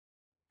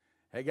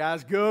Hey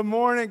guys, good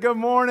morning, good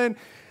morning.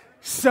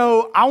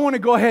 So I want to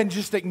go ahead and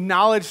just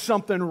acknowledge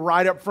something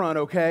right up front,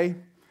 okay?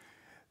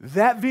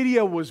 That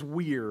video was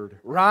weird,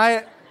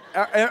 right?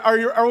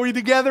 Are we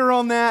together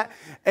on that?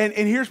 And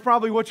here's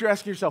probably what you're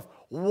asking yourself.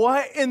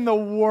 What in the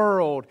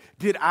world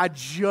did I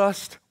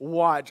just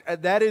watch?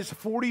 That is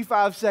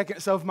 45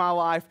 seconds of my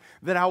life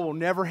that I will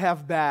never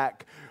have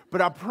back.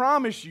 But I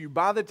promise you,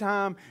 by the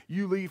time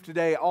you leave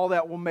today, all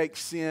that will make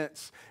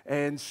sense.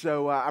 And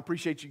so I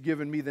appreciate you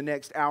giving me the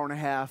next hour and a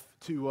half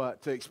to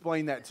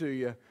explain that to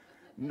you.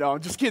 No, I'm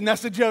just kidding.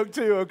 That's a joke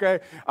too, okay?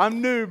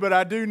 I'm new, but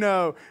I do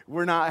know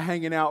we're not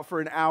hanging out for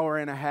an hour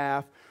and a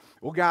half.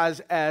 Well,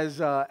 guys, as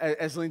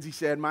Lindsay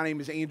said, my name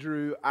is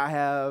Andrew. I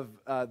have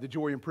the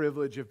joy and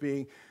privilege of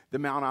being the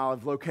Mount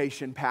Olive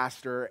location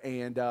pastor,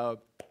 and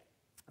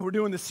we're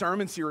doing this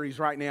sermon series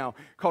right now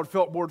called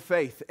Feltboard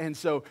Faith. And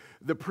so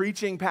the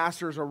preaching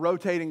pastors are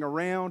rotating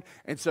around.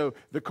 And so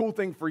the cool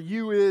thing for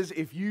you is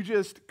if you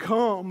just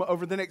come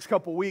over the next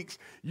couple weeks,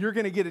 you're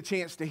going to get a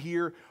chance to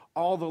hear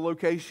all the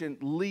location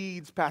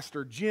leads.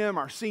 Pastor Jim,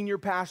 our senior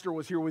pastor,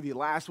 was here with you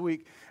last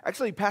week.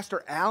 Actually,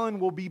 Pastor Allen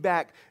will be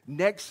back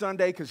next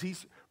Sunday because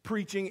he's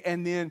preaching,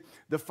 and then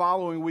the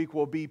following week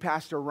will be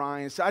Pastor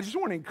Ryan. So I just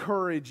want to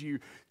encourage you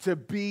to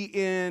be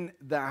in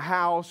the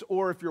house,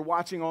 or if you're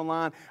watching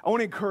online, I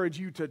want to encourage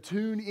you to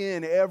tune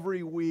in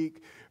every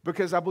week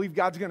because I believe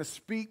God's going to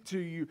speak to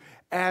you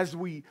as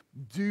we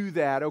do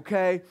that,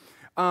 okay?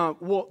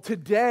 Well,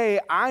 today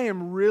I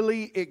am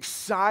really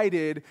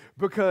excited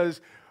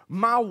because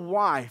my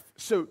wife,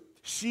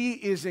 she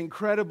is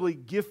incredibly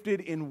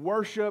gifted in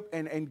worship,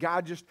 and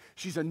God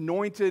she's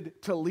anointed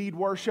to lead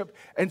worship.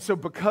 And so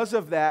because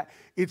of that,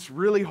 it's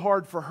really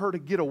hard for her to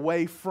get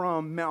away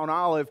from Mount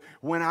Olive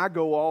when I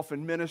go off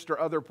and minister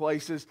other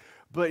places.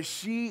 But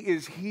she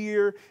is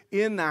here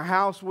in the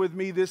house with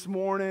me this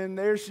morning.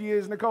 There she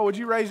is. Nicole, would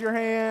you raise your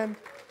hand?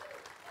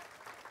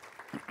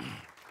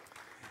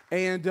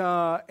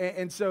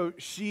 And so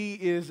she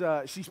is,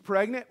 she's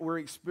pregnant.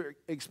 We're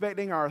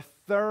expecting our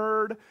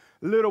third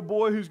little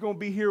boy who's going to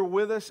be here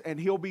with us, and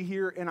he'll be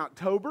here in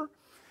October.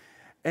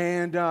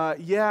 And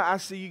I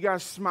see you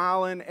guys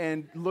smiling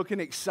and looking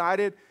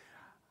excited.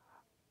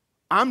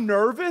 I'm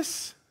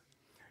nervous.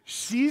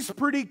 She's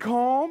pretty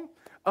calm.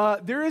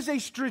 There is a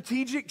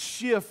strategic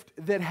shift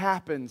that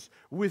happens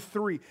with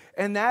three,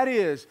 and that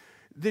is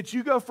that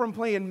you go from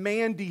playing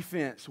man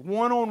defense,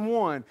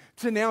 one-on-one,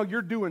 to now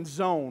you're doing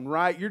zone,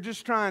 right? You're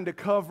just trying to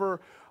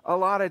cover a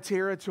lot of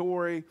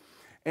territory.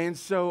 And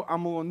so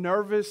I'm a little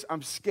nervous.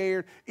 I'm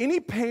scared. Any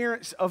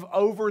parents of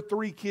over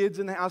 3 kids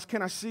in the house,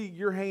 can I see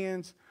your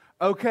hands?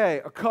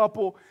 Okay, a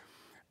couple.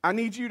 I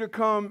need you to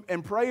come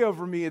and pray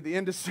over me at the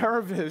end of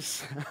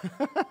service.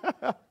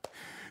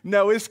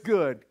 No, it's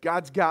good.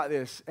 God's got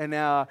this.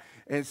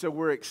 And so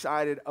we're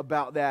excited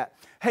about that.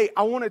 Hey,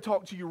 I want to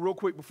talk to you real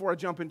quick before I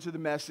jump into the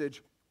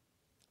message.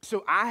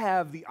 So I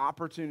have the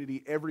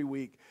opportunity every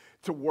week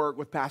to work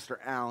with Pastor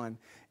Allen.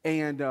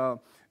 And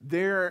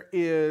there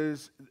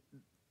is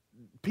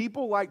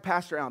people like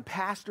Pastor Allen,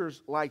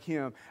 pastors like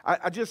him.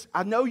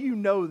 I know you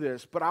know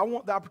this, but I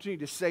want the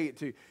opportunity to say it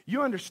to you.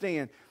 You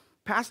understand,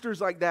 pastors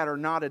like that are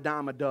not a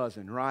dime a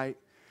dozen, right?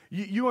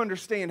 You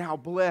understand how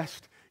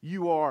blessed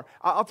you are.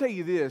 I'll tell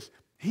you this.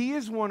 He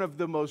is one of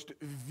the most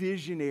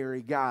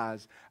visionary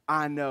guys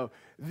I know.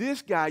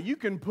 This guy, you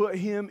can put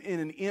him in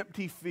an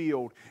empty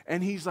field,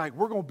 and he's like,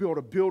 we're going to build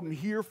a building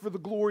here for the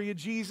glory of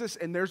Jesus,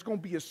 and there's going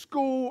to be a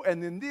school,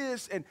 and then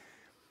this,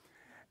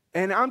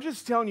 and I'm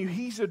just telling you,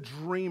 he's a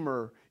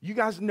dreamer. You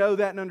guys know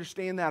that and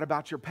understand that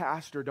about your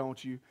pastor,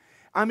 don't you?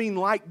 I mean,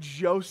 like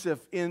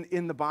Joseph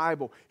in the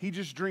Bible, he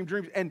just dreamed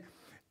dreams. And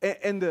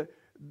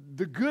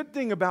the good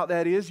thing about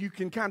that is you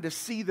can kind of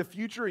see the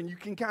future, and you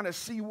can kind of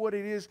see what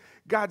it is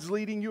God's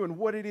leading you and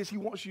what it is He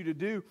wants you to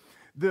do.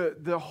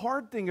 The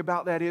hard thing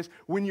about that is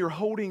when you're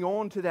holding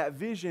on to that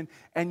vision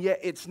and yet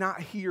it's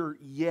not here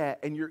yet,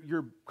 and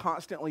you're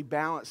constantly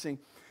balancing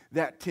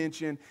that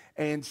tension.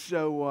 And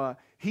so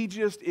he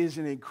just is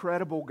an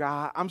incredible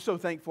guy. I'm so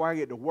thankful I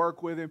get to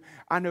work with him.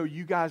 I know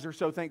you guys are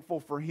so thankful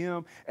for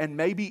him, and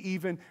maybe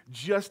even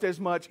just as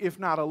much, if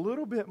not a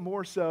little bit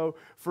more so,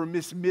 for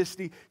Miss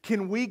Misty.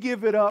 Can we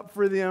give it up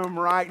for them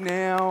right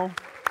now?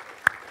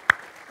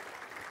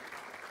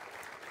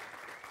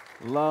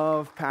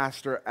 Love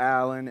Pastor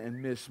Allen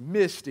and Miss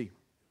Misty.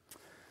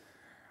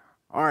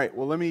 All right,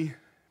 well, let me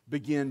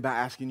begin by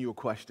asking you a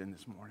question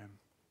this morning.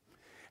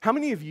 How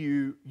many of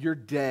you, your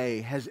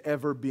day has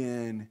ever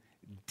been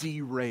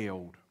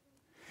derailed?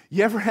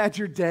 You ever had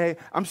your day?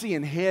 I'm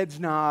seeing heads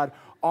nod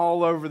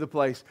all over the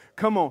place.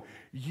 Come on.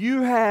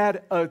 You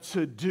had a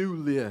to-do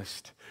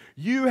list.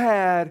 You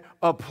had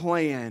a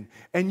plan.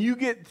 And you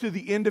get to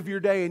the end of your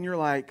day and you're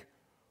like,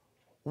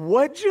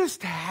 what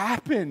just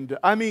happened?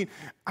 I mean,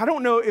 I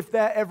don't know if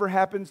that ever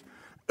happens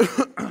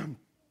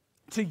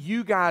to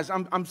you guys.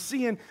 I'm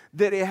seeing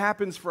that it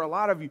happens for a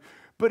lot of you.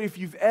 But if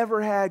you've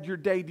ever had your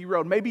day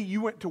derailed, maybe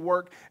you went to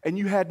work and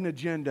you had an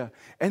agenda,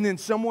 and then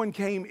someone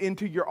came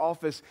into your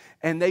office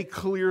and they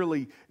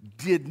clearly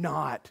did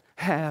not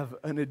have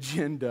an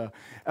agenda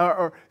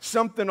or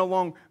something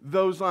along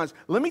those lines.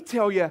 Let me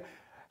tell you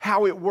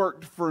how it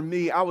worked for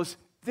me. I was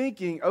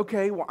thinking,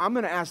 okay, well, I'm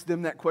going to ask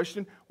them that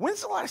question. When's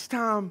the last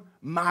time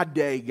my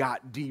day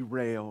got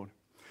derailed?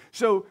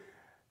 So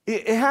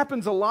it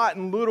happens a lot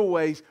in little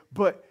ways,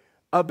 but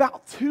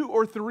about 2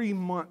 or 3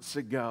 months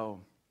ago,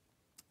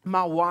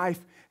 my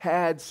wife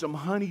had some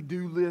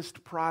honey-do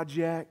list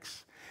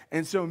projects.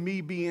 And so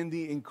me being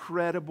the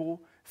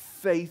incredible,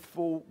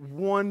 faithful,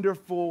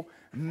 wonderful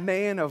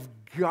man of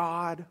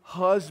God,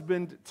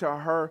 husband to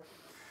her,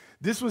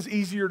 this was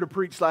easier to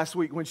preach last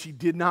week when she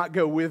did not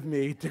go with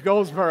me to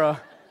Goldsboro.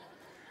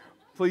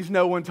 Please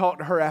no one talk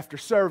to her after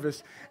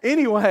service.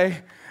 Anyway,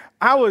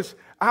 I was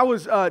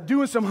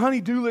doing some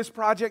honey-do list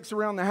projects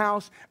around the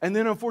house, and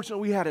then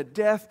unfortunately we had a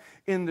death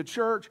in the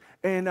church,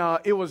 and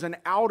it was an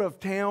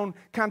out-of-town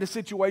kind of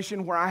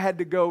situation where I had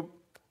to go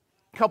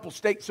a couple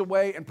states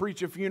away and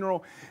preach a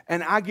funeral.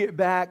 And I get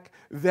back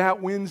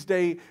that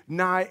Wednesday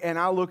night, and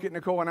I look at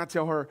Nicole and I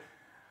tell her,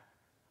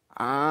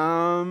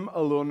 I'm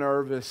a little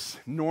nervous.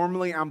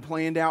 Normally I'm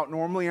planned out.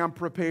 Normally I'm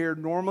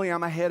prepared. Normally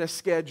I'm ahead of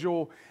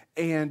schedule.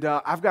 And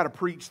I've got to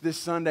preach this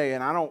Sunday,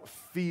 and I don't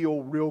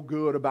feel real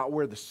good about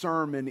where the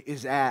sermon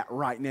is at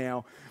right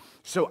now.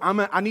 So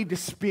I need to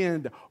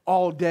spend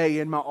all day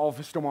in my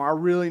office tomorrow. I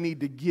really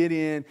need to get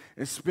in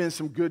and spend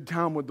some good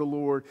time with the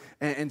Lord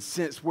and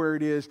sense where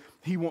it is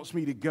He wants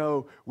me to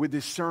go with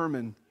this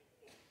sermon.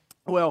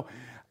 Well,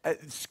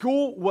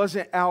 school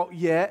wasn't out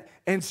yet,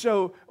 and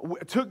so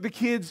took the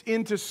kids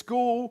into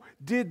school,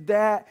 did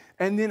that,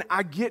 and then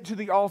I get to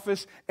the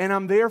office, and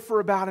I'm there for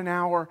about an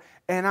hour,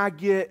 and I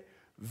get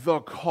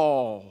the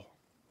call.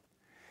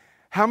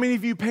 How many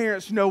of you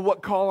parents know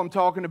what call I'm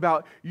talking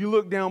about? You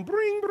look down,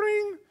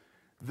 bring,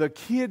 the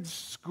kids'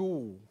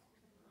 school.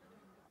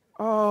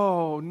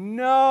 Oh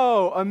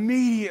no,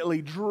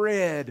 immediately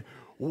dread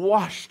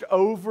washed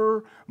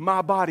over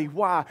my body.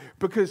 Why?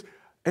 Because,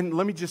 and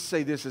let me just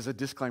say this as a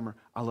disclaimer,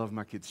 I love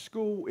my kids'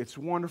 school. It's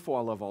wonderful.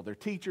 I love all their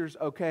teachers.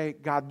 Okay,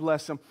 God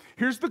bless them.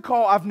 Here's the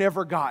call I've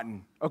never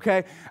gotten.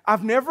 Okay,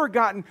 I've never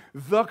gotten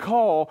the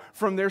call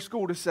from their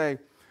school to say,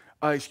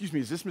 excuse me,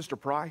 is this Mr.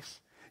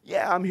 Price?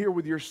 Yeah, I'm here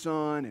with your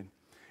son, and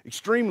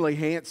extremely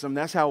handsome.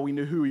 That's how we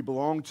knew who he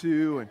belonged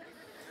to. And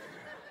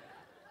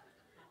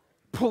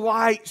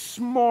polite,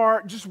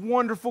 smart, just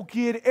wonderful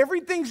kid.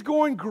 Everything's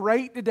going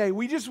great today.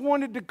 We just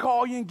wanted to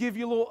call you and give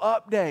you a little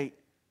update.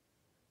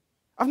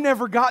 I've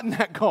never gotten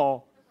that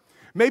call.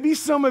 Maybe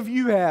some of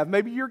you have.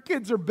 Maybe your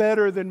kids are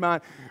better than mine.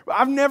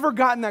 I've never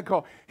gotten that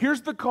call.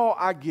 Here's the call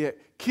I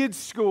get. Kids'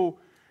 school.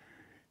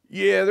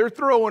 Yeah, they're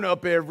throwing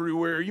up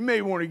everywhere. You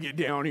may want to get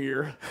down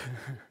here.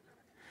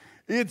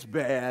 It's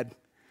bad.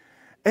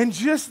 And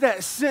just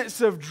that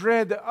sense of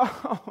dread that,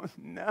 oh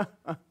no.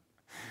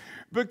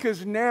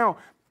 Because now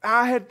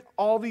I had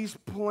all these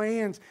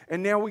plans,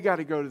 and now we got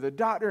to go to the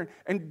doctor.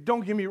 And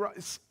don't get me wrong,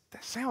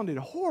 that sounded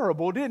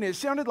horrible, didn't it? It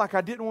sounded like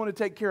I didn't want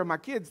to take care of my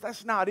kids.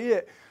 That's not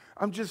it.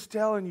 I'm just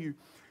telling you,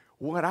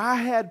 what I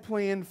had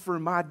planned for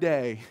my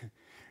day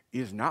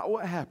is not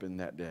what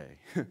happened that day.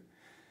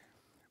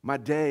 My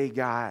day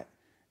got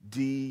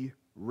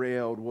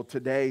derailed. Well,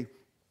 today,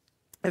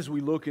 as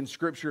we look in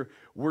Scripture,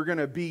 we're going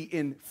to be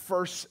in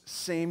 1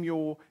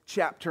 Samuel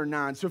chapter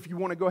 9. So if you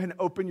want to go ahead and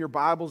open your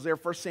Bibles there,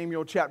 1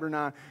 Samuel chapter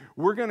 9,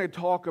 we're going to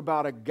talk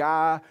about a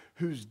guy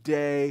whose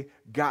day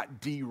got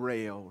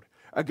derailed.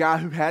 A guy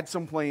who had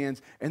some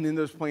plans, and then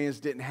those plans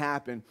didn't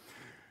happen.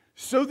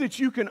 So that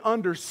you can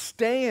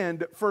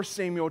understand 1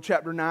 Samuel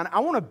chapter 9,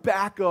 I want to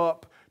back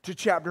up to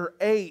chapter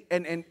 8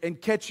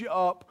 and catch you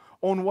up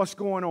on what's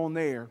going on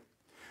there.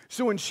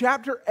 So in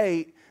chapter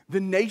 8,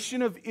 the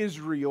nation of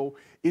Israel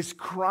is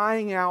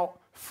crying out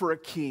for a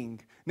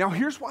king. Now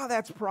here's why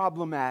that's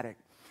problematic.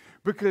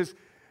 Because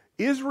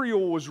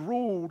Israel was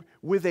ruled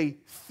with a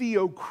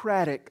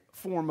theocratic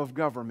form of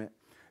government.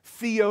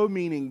 Theo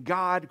meaning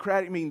God,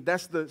 cratic meaning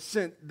that's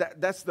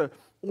the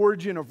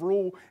origin of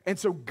rule. And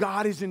so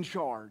God is in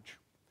charge.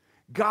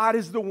 God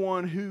is the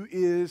one who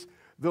is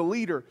the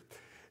leader.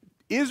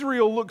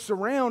 Israel looks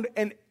around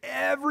and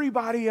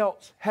everybody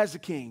else has a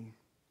king.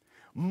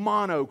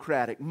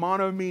 Monocratic,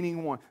 mono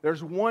meaning one.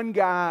 There's one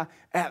guy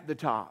at the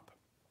top.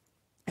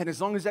 And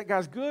as long as that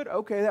guy's good,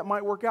 okay, that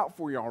might work out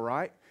for you, all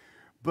right?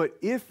 But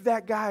if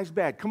that guy's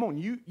bad, come on,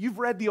 you've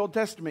read the Old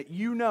Testament.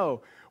 You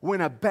know when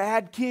a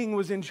bad king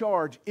was in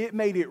charge, it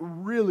made it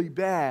really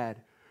bad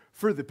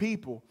for the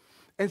people.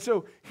 And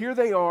so here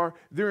they are.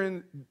 They're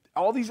in,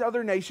 all these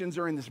other nations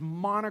are in this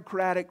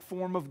monocratic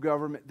form of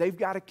government. They've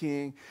got a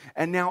king.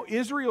 And now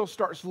Israel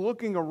starts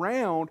looking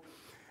around,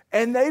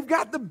 and they've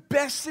got the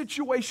best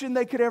situation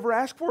they could ever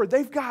ask for.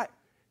 They've got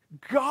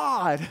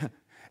God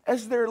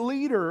as their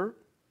leader,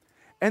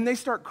 and they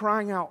start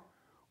crying out,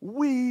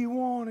 we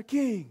want a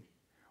king.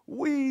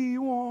 We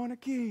want a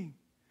king.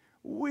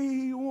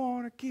 We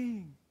want a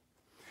king.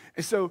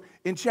 And so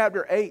in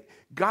chapter 8,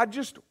 God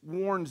just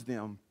warns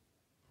them.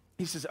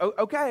 He says,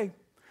 okay,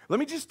 Let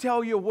me just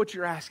tell you what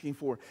you're asking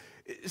for.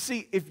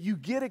 See, if you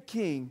get a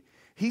king,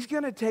 he's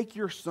going to take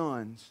your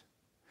sons,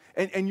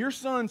 and your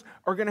sons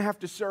are going to have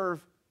to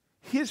serve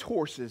his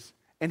horses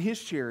and his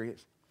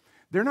chariots.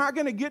 They're not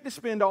going to get to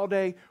spend all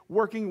day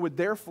working with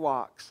their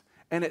flocks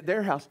and at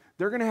their house.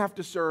 They're going to have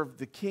to serve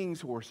the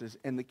king's horses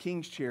and the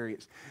king's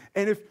chariots.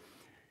 And if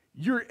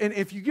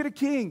you get a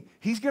king,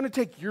 he's going to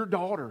take your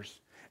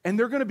daughters, and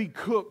they're going to be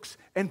cooks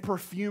and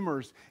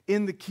perfumers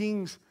in the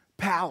king's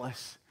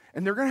palace.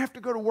 And they're going to have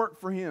to go to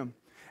work for him.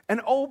 And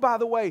oh, by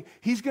the way,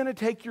 he's going to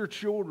take your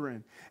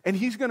children, and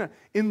he's going to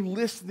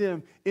enlist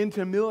them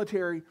into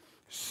military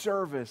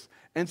service.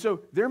 And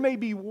so there may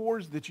be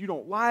wars that you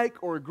don't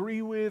like or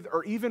agree with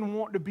or even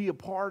want to be a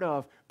part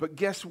of. But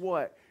guess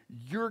what?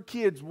 Your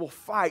kids will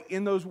fight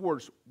in those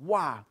wars.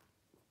 Why?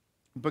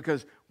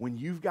 Because when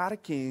you've got a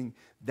king,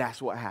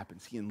 that's what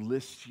happens. He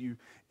enlists you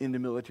into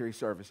military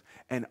service.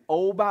 And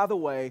oh, by the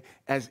way,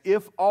 as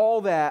if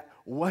all that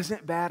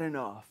wasn't bad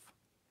enough,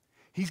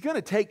 he's going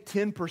to take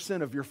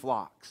 10% of your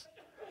flocks.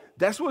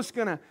 That's what's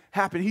going to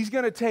happen. He's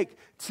going to take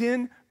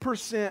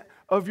 10%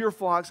 of your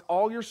flocks,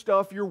 all your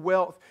stuff, your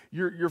wealth,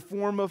 your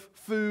form of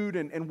food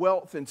and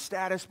wealth and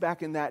status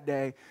back in that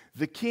day.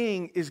 The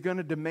king is going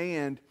to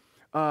demand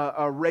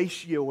a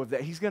ratio of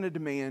that. He's going to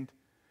demand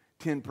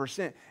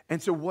 10%.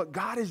 And so what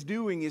God is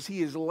doing is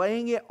he is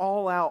laying it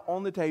all out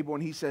on the table,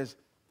 and he says,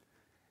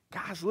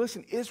 guys,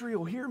 listen,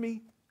 Israel, hear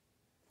me.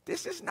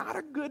 This is not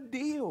a good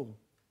deal.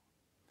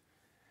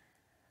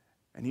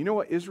 And you know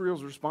what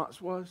Israel's response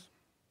was?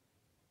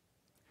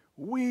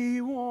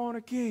 We want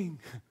a king.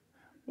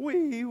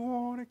 We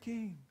want a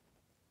king.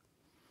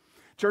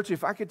 Church,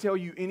 if I could tell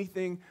you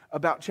anything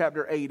about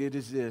chapter 8, it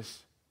is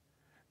this.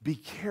 Be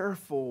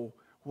careful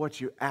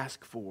what you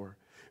ask for.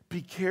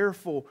 Be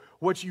careful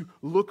what you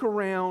look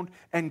around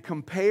and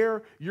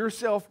compare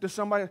yourself to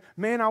somebody.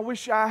 Man, I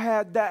wish I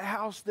had that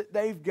house that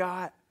they've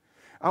got.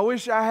 I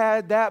wish I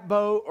had that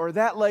boat or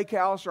that lake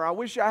house, or I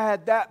wish I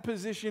had that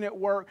position at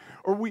work.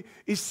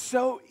 It's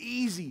so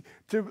easy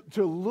to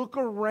look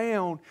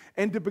around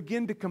and to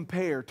begin to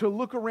compare, to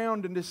look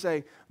around and to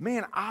say,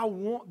 man, I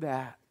want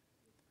that.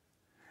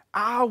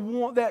 I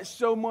want that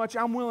so much.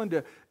 I'm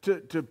willing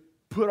to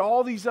put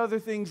all these other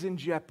things in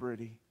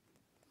jeopardy.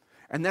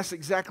 And that's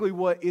exactly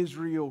what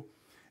Israel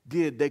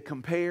did. They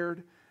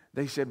compared.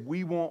 They said,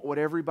 we want what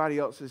everybody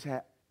else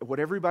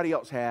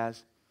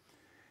has.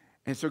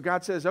 And so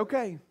God says,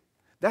 okay,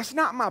 that's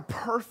not my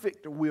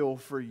perfect will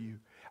for you.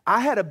 I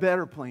had a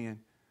better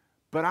plan,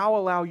 but I'll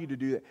allow you to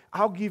do that.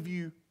 I'll give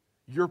you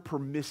your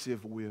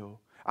permissive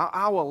will.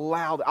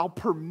 I'll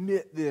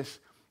permit this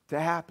to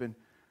happen.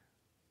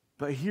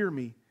 But hear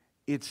me,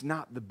 it's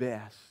not the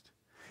best.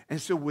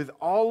 And so with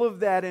all of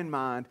that in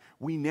mind,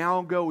 we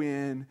now go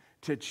in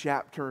to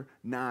chapter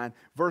 9.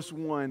 Verse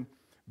 1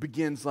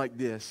 begins like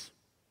this.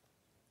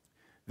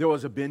 There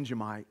was a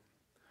Benjamite,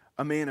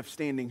 a man of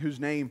standing, whose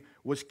name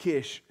was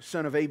Kish,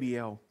 son of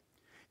Abiel.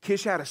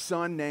 Kish had a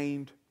son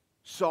named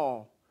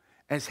Saul,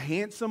 as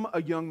handsome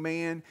a young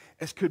man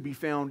as could be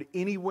found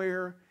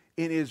anywhere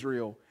in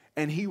Israel.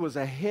 And he was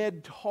a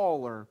head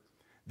taller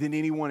than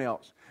anyone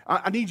else.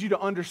 I need you to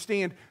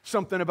understand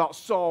something about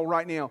Saul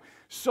right now.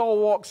 Saul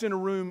walks in a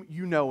room,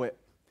 you know it.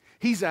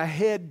 He's a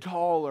head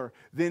taller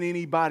than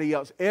anybody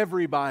else.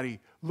 Everybody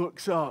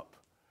looks up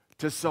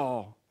to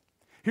Saul.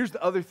 Here's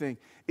the other thing.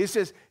 It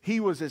says he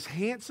was as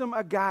handsome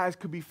a guy as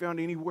could be found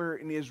anywhere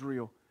in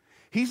Israel.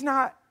 He's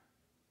not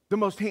the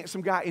most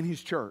handsome guy in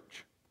his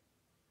church.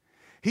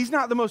 He's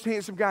not the most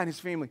handsome guy in his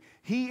family.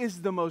 He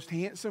is the most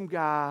handsome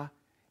guy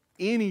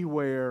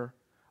anywhere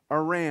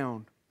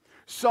around.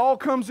 Saul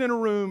comes in a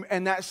room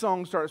and that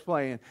song starts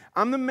playing.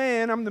 I'm the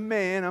man, I'm the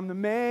man, I'm the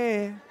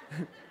man.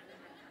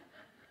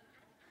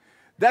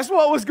 That's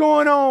what was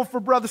going on for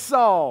Brother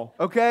Saul,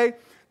 okay?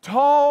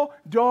 Tall,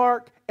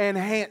 dark, and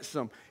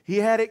handsome. He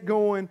had it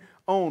going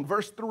on.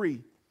 Verse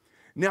 3.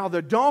 Now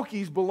the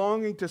donkeys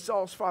belonging to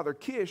Saul's father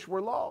Kish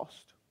were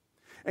lost.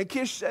 And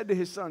Kish said to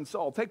his son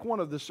Saul, take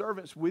one of the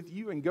servants with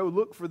you and go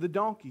look for the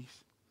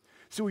donkeys.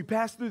 So he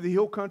passed through the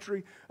hill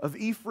country of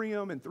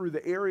Ephraim and through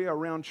the area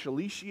around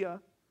Shalisha,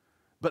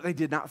 but they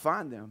did not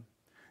find them.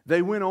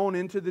 They went on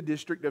into the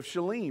district of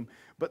Shalim,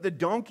 but the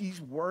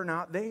donkeys were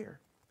not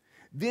there.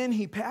 Then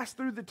he passed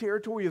through the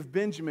territory of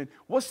Benjamin.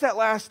 What's that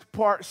last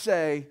part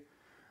say?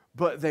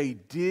 But they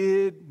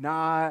did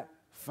not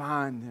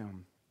find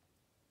them.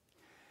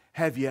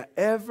 Have you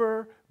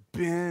ever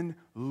been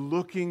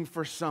looking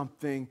for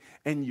something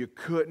and you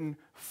couldn't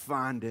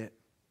find it?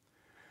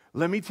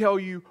 Let me tell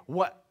you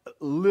what,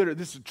 literally,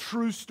 this is a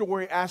true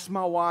story. Ask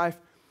my wife.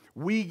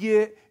 We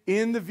get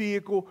in the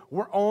vehicle.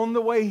 We're on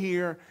the way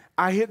here.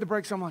 I hit the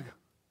brakes. I'm like,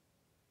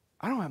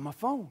 I don't have my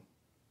phone.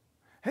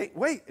 Hey,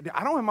 wait,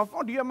 I don't have my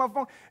phone. Do you have my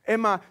phone?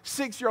 And my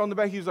 6-year-old in the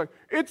back, he was like,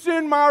 it's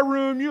in my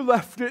room. You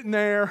left it in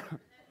there.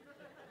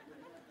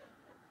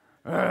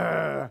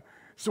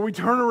 So we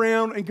turn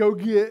around and go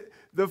get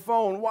the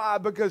phone. Why?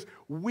 Because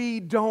we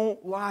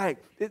don't like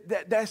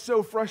it. That's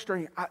so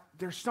frustrating.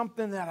 There's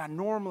something that I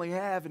normally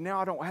have, and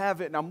now I don't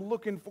have it, and I'm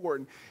looking for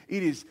it. And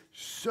it is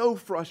so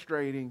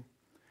frustrating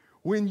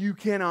when you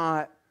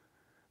cannot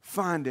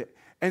find it.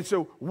 And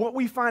so what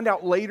we find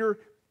out later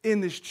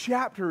in this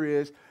chapter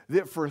is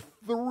that for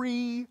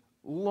 3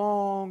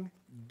 long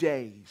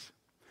days,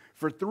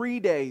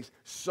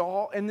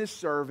 Saul and this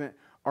servant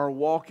are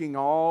walking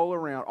all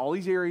around, all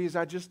these areas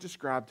I just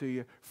described to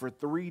you. For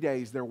 3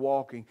 days they're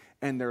walking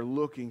and they're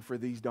looking for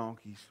these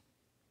donkeys.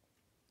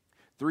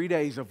 3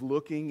 days of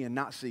looking and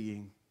not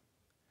seeing.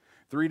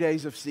 3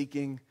 days of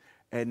seeking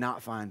and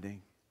not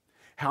finding.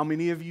 How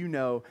many of you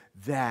know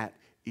that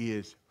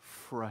is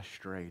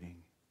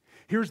frustrating?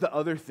 Here's the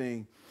other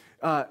thing.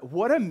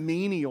 What a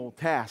menial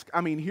task.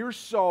 I mean, here's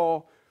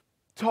Saul,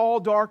 tall,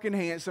 dark, and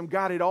handsome,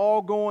 got it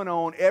all going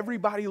on.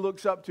 Everybody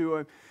looks up to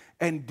him.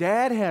 And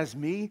Dad has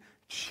me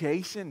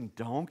chasing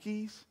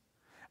donkeys?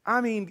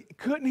 I mean,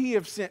 couldn't he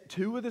have sent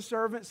 2 of the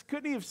servants?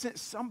 Couldn't he have sent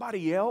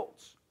somebody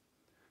else?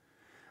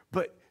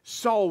 But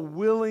Saul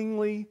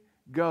willingly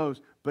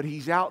goes, but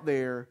he's out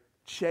there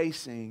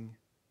chasing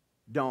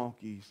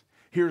donkeys.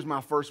 Here's my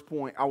first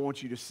point I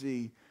want you to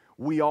see.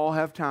 We all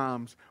have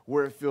times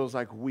where it feels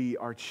like we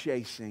are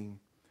chasing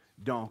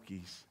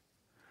donkeys.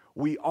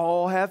 We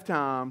all have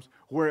times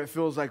where it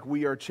feels like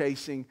we are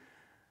chasing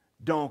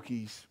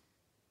donkeys.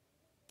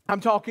 I'm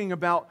talking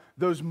about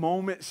those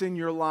moments in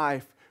your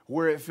life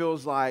where it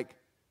feels like,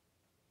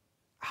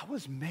 I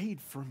was made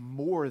for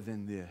more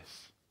than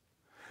this.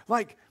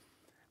 Like,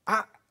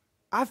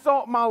 I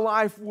thought my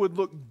life would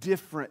look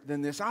different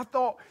than this. I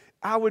thought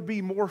I would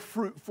be more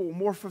fruitful,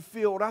 more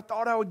fulfilled. I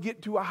thought I would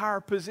get to a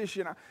higher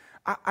position.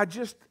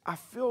 I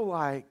feel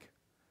like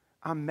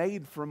I'm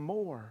made for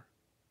more.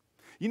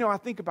 You know, I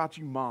think about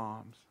you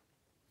moms.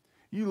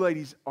 You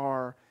ladies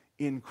are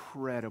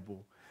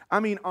incredible. I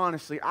mean,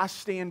 honestly, I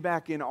stand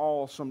back in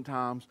awe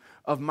sometimes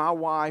of my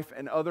wife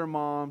and other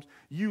moms.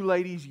 You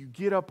ladies, you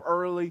get up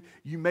early,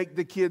 you make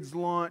the kids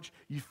lunch,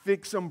 you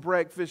fix them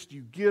breakfast,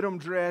 you get them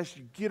dressed,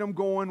 you get them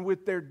going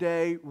with their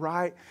day,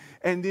 right?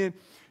 And then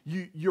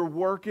you're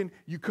working,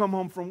 you come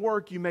home from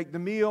work, you make the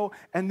meal,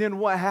 and then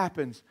what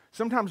happens?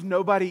 Sometimes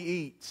nobody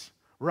eats,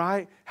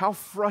 right? How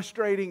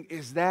frustrating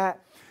is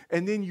that?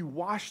 And then you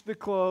wash the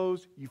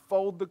clothes, you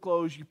fold the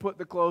clothes, you put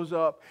the clothes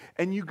up,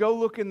 and you go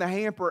look in the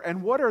hamper,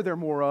 and what are there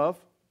more of?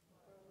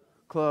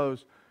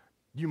 Clothes.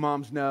 You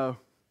moms know.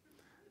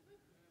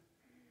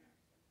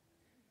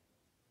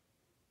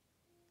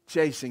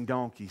 Chasing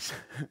donkeys.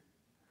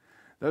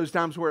 Those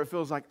times where it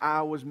feels like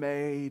I was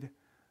made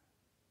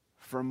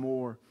for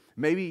more.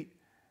 Maybe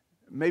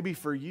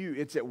for you,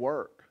 it's at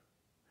work.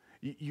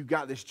 You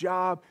got this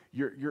job,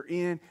 you're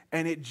in,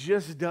 and it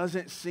just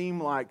doesn't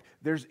seem like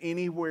there's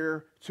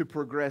anywhere to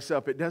progress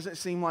up. It doesn't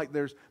seem like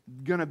there's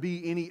going to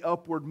be any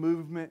upward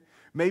movement.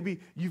 Maybe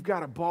you've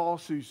got a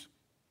boss who's,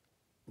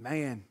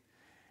 man,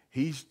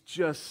 he's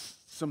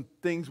just some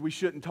things we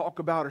shouldn't talk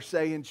about or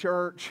say in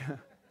church.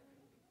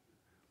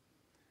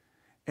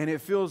 And it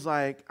feels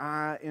like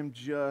I am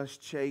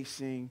just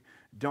chasing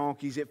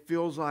donkeys. It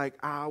feels like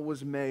I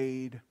was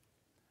made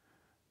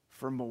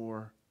for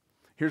more.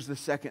 Here's the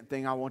second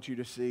thing I want you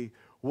to see.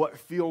 What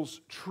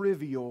feels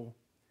trivial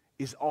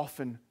is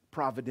often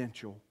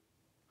providential.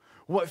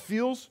 What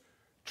feels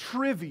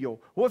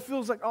trivial, what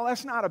feels like, oh,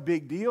 that's not a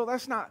big deal,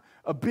 that's not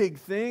a big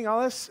thing,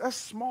 oh, that's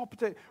small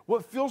potato.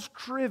 What feels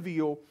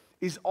trivial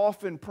is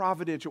often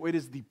providential. It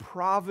is the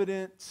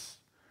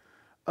providence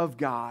of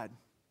God.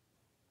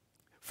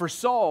 For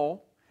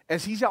Saul,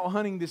 as he's out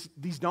hunting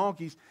these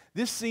donkeys,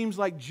 this seems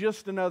like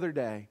just another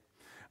day.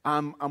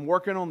 I'm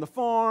working on the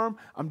farm.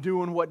 I'm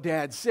doing what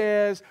Dad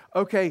says.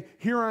 Okay,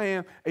 here I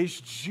am.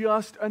 It's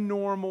just a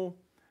normal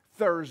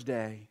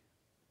Thursday.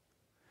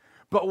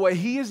 But what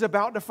he is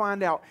about to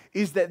find out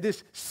is that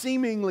this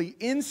seemingly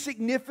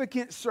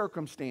insignificant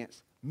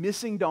circumstance,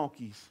 missing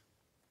donkeys,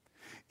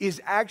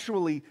 is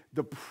actually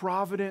the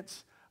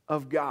providence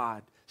of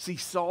God. See,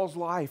 Saul's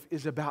life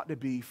is about to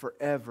be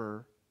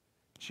forever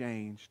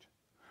changed.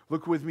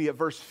 Look with me at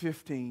verse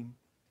 15.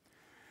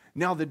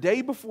 Now, the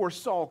day before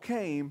Saul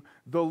came,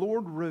 the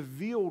Lord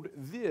revealed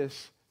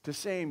this to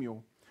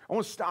Samuel. I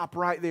want to stop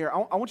right there.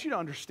 I want you to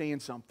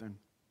understand something.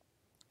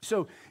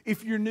 So,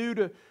 if you're new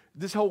to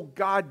this whole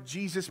God,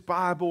 Jesus,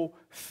 Bible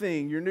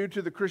thing, you're new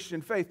to the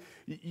Christian faith,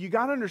 you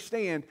got to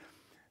understand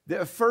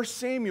that 1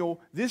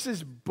 Samuel, this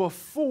is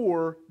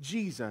before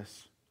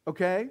Jesus,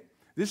 okay?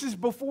 This is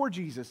before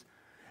Jesus.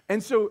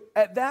 And so,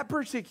 at that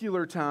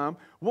particular time,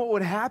 what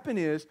would happen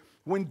is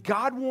when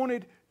God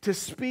wanted to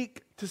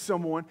speak to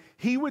someone,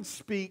 he would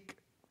speak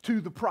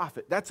to the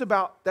prophet. That's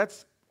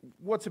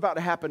what's about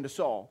to happen to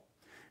Saul.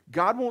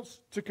 God wants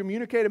to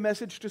communicate a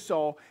message to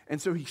Saul,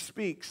 and so he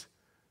speaks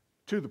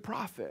to the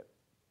prophet.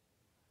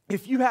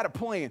 If you had a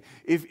plan,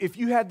 if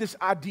you had this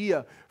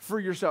idea for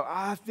yourself,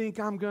 I think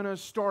I'm going to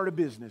start a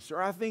business,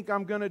 or I think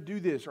I'm going to do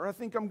this, or I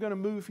think I'm going to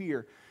move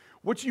here,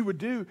 what you would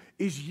do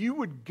is you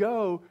would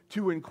go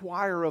to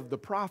inquire of the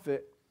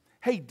prophet,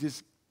 hey,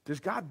 does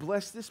God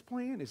bless this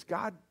plan? Is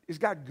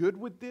God good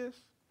with this?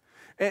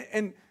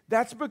 And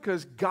that's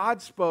because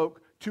God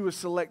spoke to a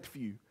select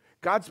few.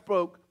 God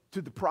spoke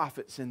to the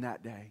prophets in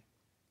that day.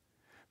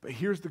 But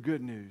here's the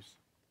good news.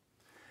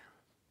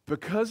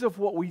 because of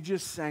what we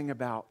just sang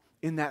about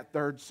in that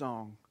third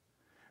song,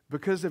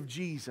 because of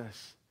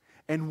Jesus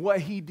and what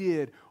He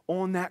did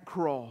on that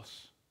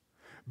cross,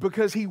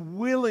 because He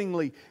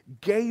willingly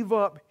gave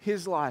up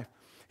His life.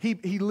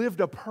 He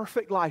lived a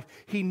perfect life.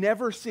 He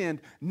never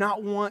sinned,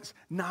 not once,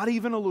 not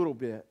even a little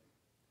bit.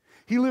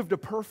 He lived a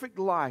perfect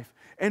life.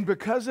 And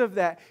because of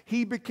that,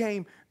 He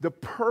became the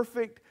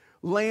perfect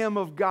Lamb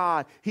of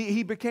God.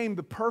 He became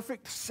the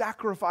perfect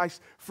sacrifice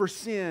for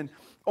sin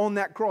on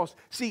that cross.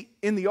 See,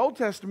 in the Old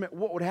Testament,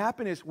 what would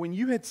happen is when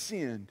you had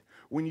sinned,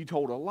 when you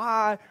told a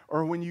lie,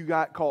 or when you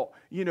got caught,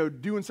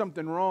 doing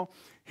something wrong,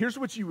 here's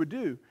what you would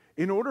do.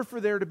 In order for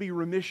there to be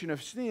remission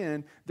of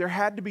sin, there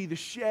had to be the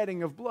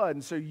shedding of blood.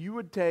 And so you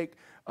would take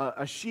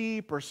a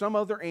sheep or some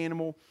other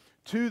animal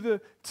to the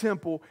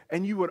temple,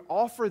 and you would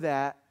offer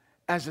that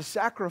as a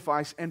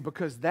sacrifice. And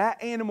because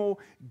that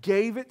animal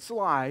gave its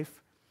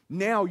life,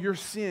 now your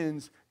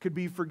sins could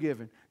be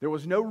forgiven. There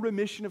was no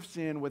remission of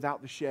sin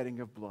without the shedding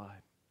of blood.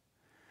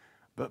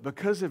 But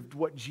because of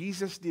what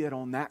Jesus did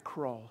on that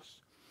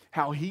cross,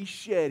 how He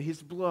shed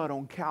His blood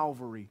on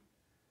Calvary,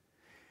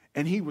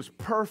 and He was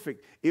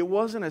perfect. It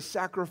wasn't a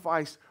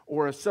sacrifice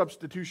or a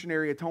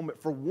substitutionary atonement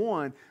for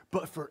one,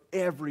 but for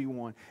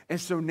everyone. And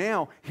so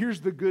now, here's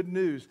the good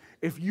news.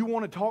 If you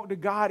want to talk to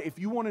God, if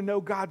you want to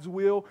know God's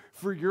will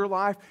for your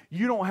life,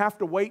 you don't have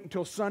to wait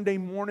until Sunday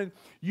morning.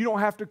 You don't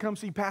have to come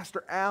see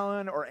Pastor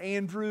Allen or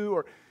Andrew,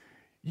 or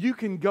you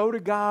can go to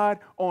God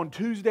on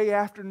Tuesday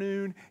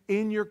afternoon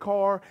in your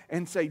car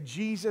and say,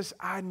 Jesus,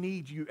 I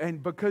need you.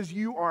 And because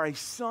you are a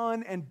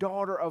son and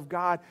daughter of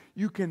God,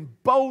 you can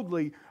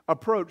boldly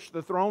approach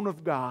the throne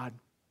of God.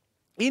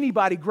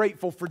 Anybody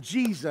grateful for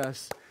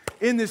Jesus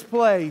in this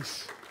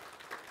place?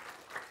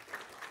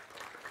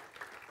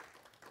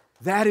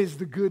 That is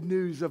the good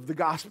news of the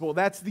gospel.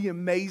 That's the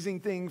amazing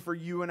thing for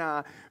you and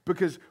I,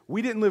 because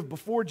we didn't live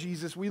before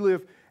Jesus, we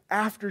live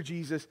after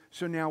Jesus,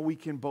 so now we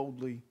can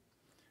boldly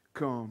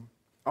come.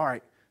 All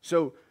right,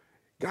 so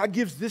God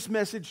gives this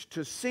message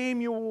to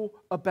Samuel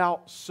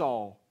about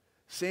Saul.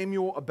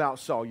 Samuel about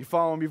Saul. You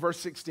follow me? Verse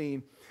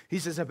 16. He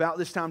says, about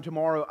this time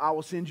tomorrow, I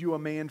will send you a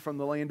man from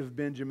the land of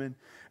Benjamin,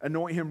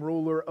 anoint him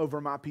ruler over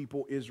my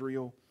people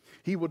Israel.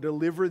 He will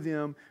deliver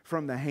them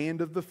from the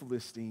hand of the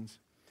Philistines.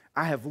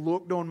 I have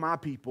looked on my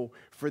people,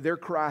 for their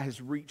cry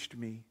has reached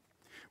me.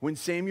 When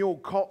Samuel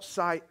caught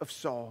sight of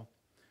Saul,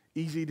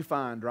 easy to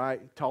find,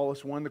 right?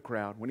 Tallest one in the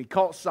crowd. When he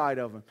caught sight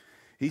of him,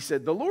 he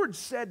said, the Lord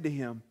said to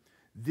him,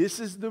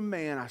 this is the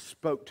man I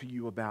spoke to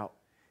you about.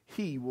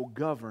 He will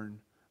govern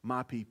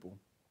my people.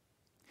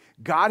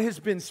 God has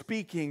been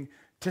speaking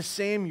to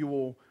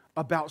Samuel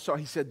about Saul.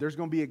 He said, there's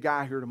going to be a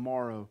guy here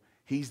tomorrow.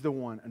 He's the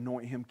one.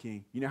 Anoint him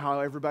king. You know how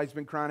everybody's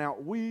been crying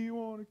out, we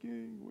want a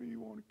king, we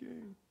want a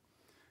king.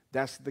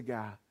 That's the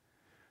guy.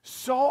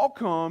 Saul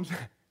comes,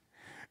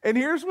 and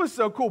here's what's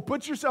so cool.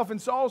 Put yourself in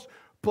Saul's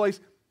place.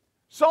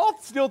 Saul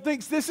still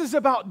thinks this is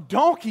about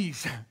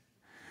donkeys.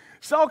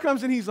 Saul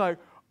comes and he's like,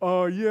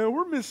 yeah,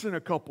 we're missing a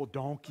couple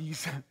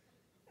donkeys.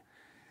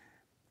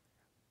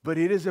 But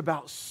it is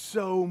about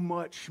so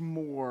much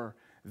more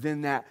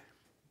than that.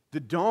 The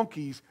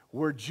donkeys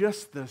were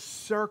just the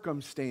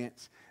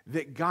circumstance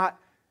that got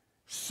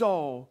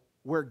Saul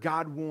where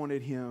God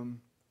wanted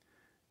him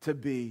to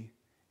be.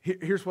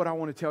 Here's what I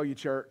want to tell you,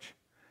 church.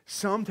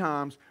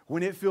 Sometimes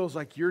when it feels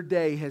like your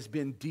day has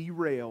been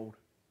derailed,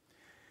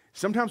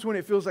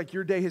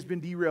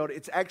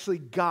 it's actually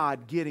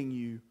God getting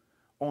you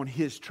on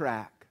His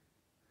track.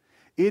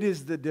 It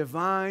is the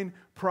divine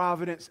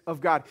providence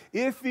of God.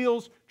 It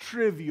feels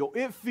trivial.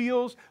 It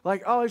feels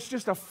like, oh, it's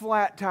just a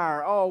flat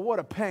tire. Oh, what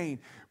a pain.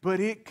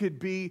 But it could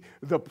be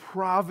the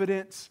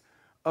providence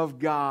of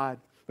God.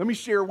 Let me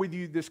share with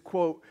you this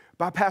quote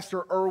by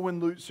Pastor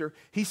Erwin Lutzer.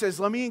 He says,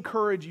 let me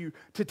encourage you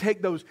to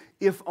take those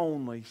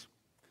if-onlys.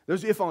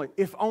 Those if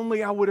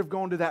only I would have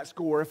gone to that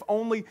school, or if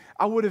only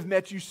I would have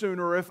met you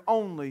sooner, or if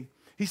only.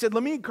 He said,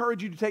 let me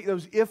encourage you to take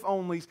those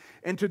if-onlys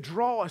and to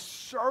draw a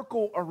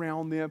circle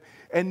around them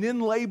and then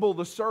label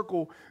the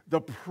circle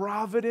the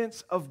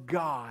providence of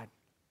God.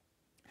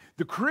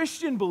 The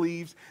Christian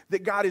believes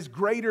that God is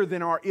greater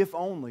than our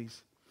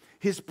if-onlys.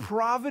 His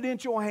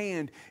providential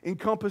hand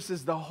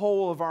encompasses the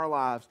whole of our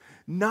lives,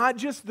 not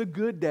just the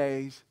good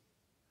days,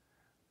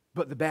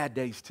 but the bad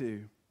days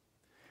too.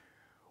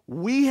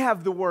 We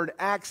have the word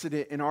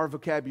accident in our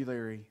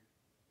vocabulary.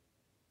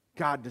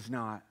 God does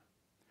not.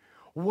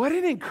 What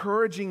an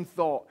encouraging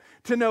thought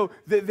to know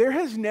that there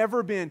has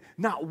never been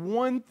not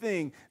one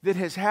thing that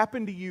has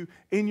happened to you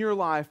in your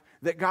life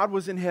that God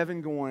was in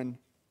heaven going,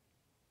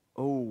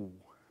 oh,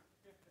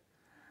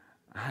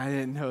 I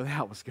didn't know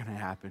that was going to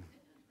happen.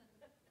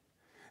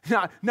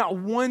 Not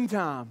one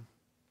time.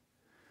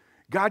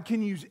 God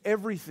can use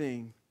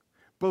everything,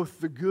 both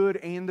the good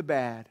and the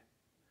bad,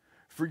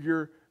 for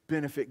your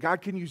benefit.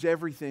 God can use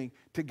everything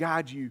to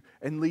guide you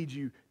and lead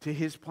you to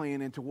His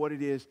plan and to what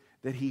it is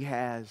that He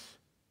has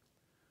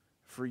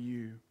for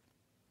you.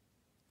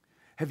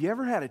 Have you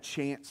ever had a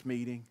chance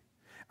meeting?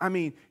 I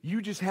mean,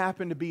 you just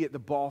happened to be at the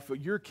ball field.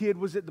 Your kid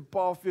was at the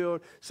ball field.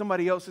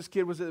 Somebody else's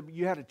kid was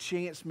you had a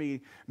chance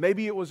meeting.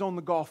 Maybe it was on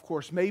the golf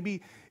course.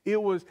 Maybe it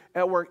was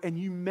at work, and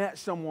you met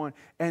someone.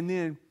 And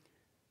then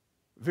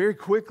very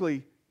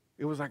quickly,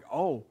 it was like,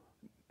 oh,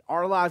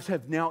 our lives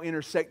have now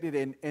intersected,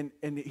 and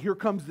here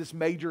comes this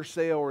major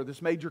sale or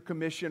this major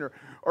commission,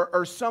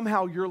 or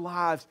somehow your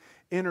lives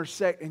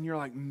intersect, and you're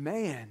like,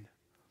 man,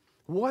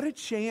 what a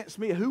chance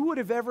me. Who would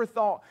have ever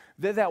thought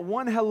that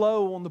one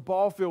hello on the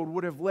ball field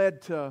would have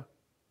led to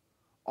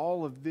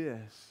all of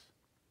this?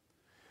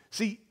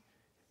 See,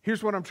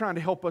 here's what I'm trying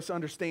to help us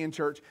understand,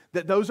 church,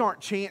 that those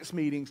aren't chance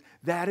meetings.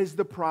 That is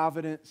the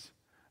providence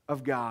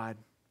of God.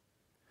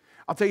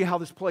 I'll tell you how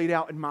this played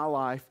out in my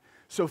life.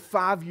 So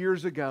 5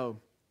 years ago,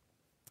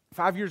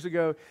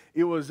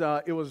 it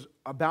was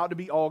about to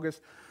be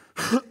August.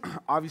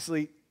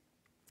 Obviously,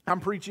 I'm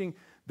preaching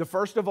the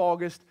 1st of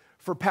August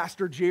for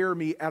Pastor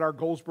Jeremy at our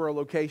Goldsboro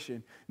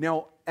location.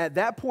 Now, at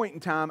that point in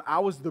time, I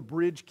was the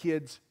Bridge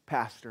Kids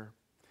pastor.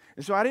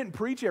 And so I didn't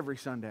preach every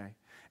Sunday.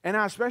 And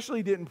I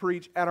especially didn't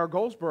preach at our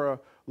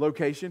Goldsboro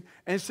location.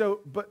 And so,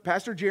 but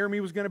Pastor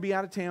Jeremy was going to be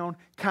out of town,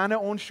 kind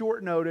of on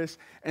short notice.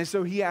 And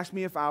so he asked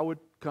me if I would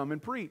come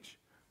and preach.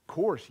 Of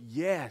course,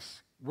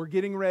 yes. We're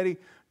getting ready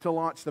to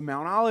launch the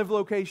Mount Olive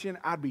location.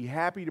 I'd be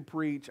happy to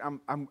preach.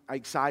 I'm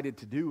excited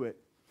to do it.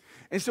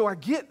 And so I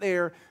get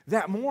there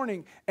that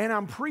morning, and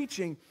I'm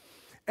preaching,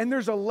 and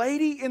there's a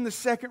lady in the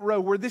second row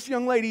where this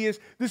young lady is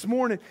this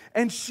morning,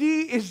 and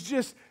she is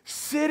just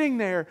sitting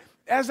there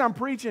as I'm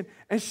preaching,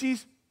 and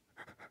she's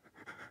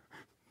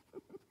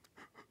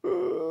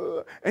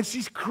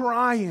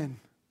crying.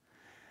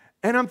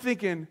 And I'm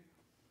thinking,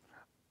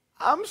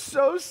 I'm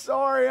so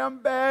sorry, I'm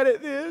bad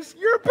at this.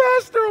 Your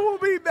pastor will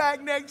be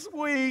back next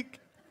week.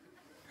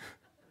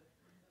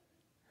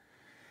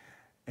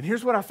 And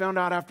here's what I found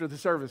out after the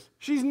service.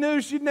 She's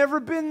new. She'd never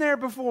been there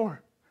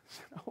before. I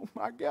said, oh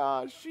my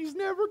gosh, she's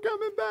never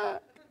coming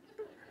back.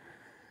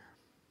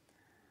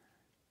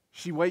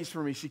 She waits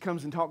for me. She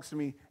comes and talks to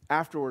me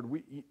afterward.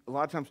 A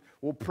lot of times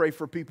we'll pray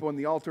for people in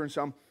the altar. And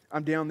so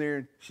I'm down there,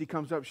 and she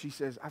comes up. She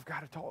says, I've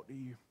got to talk to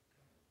you.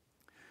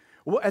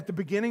 Well, at the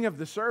beginning of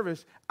the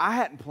service, I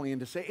hadn't planned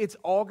to say, it's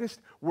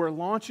August. We're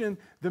launching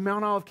the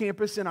Mount Olive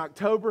campus in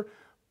October.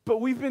 But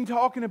we've been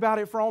talking about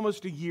it for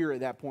almost a year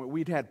at that point.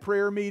 We'd had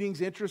prayer meetings,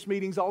 interest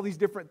meetings, all these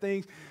different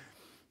things.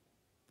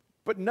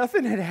 But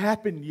nothing had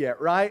happened yet,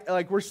 right?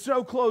 Like, we're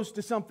so close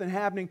to something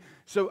happening.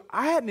 So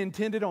I hadn't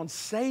intended on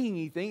saying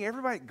anything.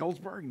 Everybody at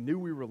Goldsboro knew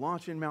we were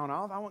launching Mount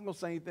Olive. I wasn't going to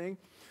say anything.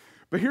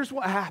 But here's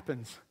what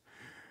happens.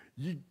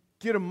 You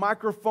get a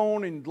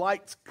microphone and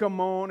lights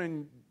come on,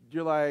 and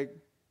you're like,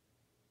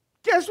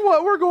 guess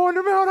what? We're going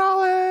to Mount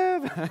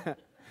Olive.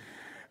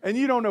 And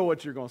you don't know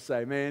what you're going to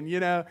say, man, you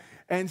know.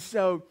 And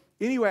so,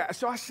 anyway,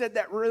 so I said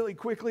that really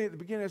quickly at the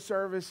beginning of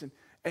service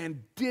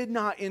and did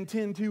not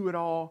intend to at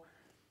all.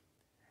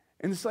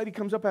 And this lady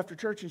comes up after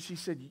church and she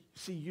said,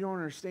 see, you don't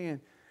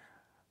understand.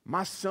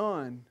 My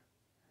son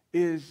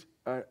is,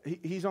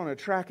 he's on a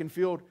track and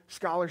field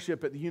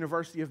scholarship at the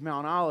University of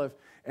Mount Olive.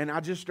 And I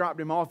just dropped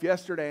him off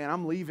yesterday, and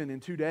I'm leaving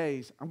in 2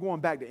 days. I'm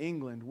going back to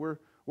England.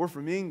 We're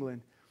from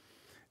England.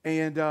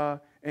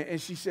 And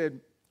she said,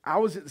 I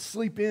was at the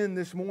Sleep Inn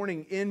this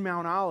morning in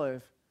Mount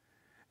Olive.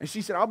 And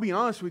she said, I'll be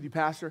honest with you,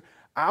 Pastor.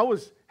 I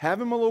was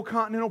having my little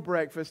continental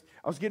breakfast.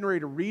 I was getting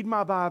ready to read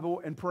my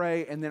Bible and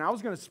pray. And then I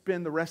was going to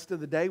spend the rest of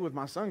the day with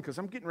my son because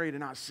I'm getting ready to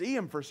not see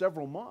him for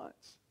several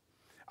months.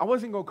 I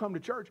wasn't going to come to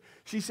church.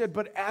 She said,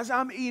 but as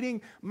I'm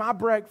eating my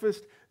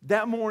breakfast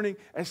that morning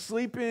at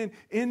Sleep Inn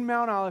in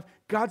Mount Olive,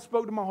 God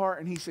spoke to my heart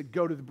and he said,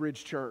 go to the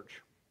Bridge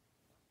Church.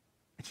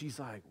 And she's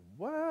like,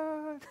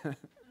 what?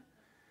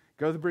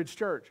 Go to the Bridge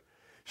Church.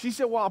 She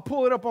said, well, I'll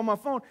pull it up on my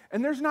phone,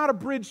 and there's not a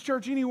Bridge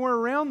Church anywhere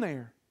around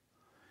there.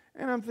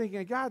 And I'm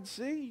thinking, God,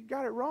 see, you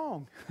got it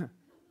wrong.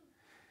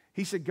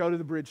 He said, go to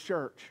the Bridge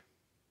Church.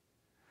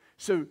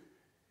 So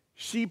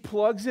she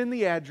plugs in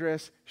the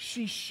address.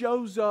 She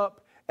shows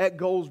up at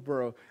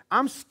Goldsboro.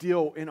 I'm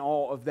still in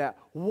awe of that.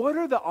 What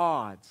are the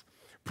odds?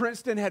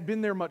 Princeton had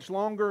been there much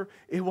longer.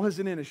 It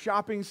wasn't in a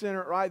shopping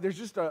center, right? There's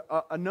just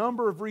a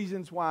number of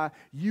reasons why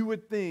you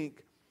would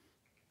think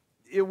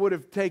it would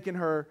have taken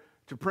her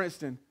to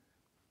Princeton.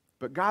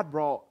 But God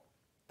brought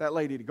that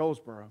lady to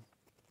Goldsboro.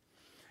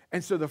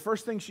 And so the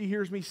first thing she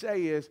hears me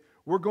say is,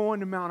 we're going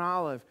to Mount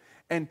Olive.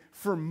 And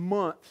for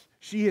months,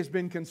 she has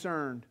been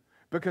concerned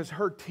because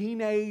her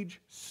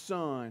teenage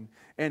son,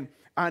 and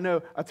I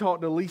know I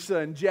talked to Lisa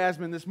and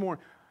Jasmine this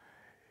morning,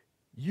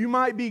 you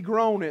might be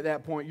grown at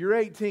that point. You're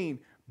 18,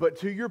 but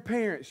to your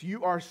parents,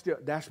 you are still,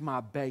 that's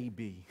my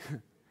baby.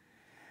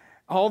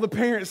 All the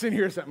parents in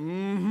here say,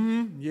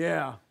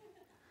 yeah.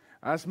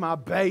 That's my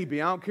baby.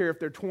 I don't care if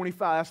they're 25,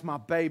 that's my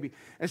baby.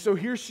 And so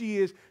here she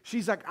is.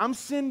 She's like, I'm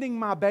sending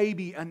my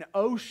baby an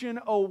ocean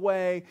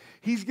away.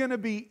 He's going to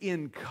be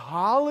in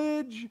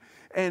college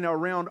and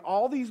around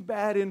all these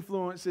bad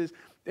influences.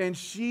 And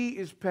she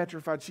is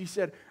petrified. She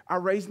said, I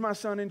raised my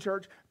son in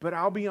church, but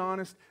I'll be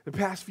honest, the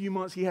past few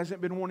months he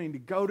hasn't been wanting to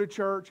go to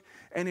church.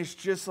 And it's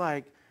just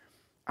like,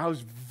 I was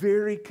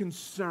very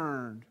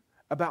concerned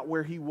about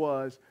where he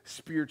was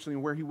spiritually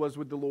and where he was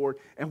with the Lord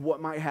and what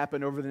might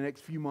happen over the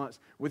next few months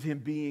with him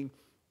being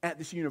at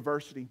this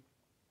university.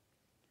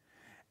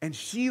 And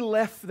she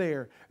left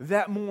there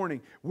that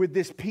morning with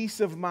this peace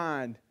of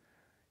mind.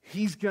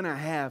 He's going to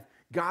have,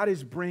 God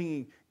is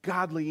bringing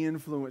godly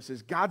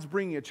influences. God's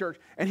bringing a church.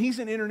 And he's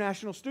an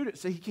international student,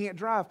 so he can't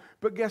drive.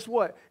 But guess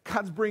what?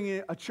 God's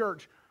bringing a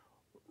church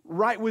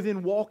right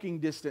within walking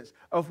distance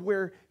of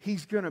where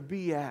he's going to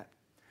be at.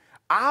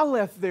 I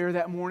left there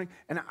that morning,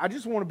 and I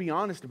just want to be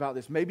honest about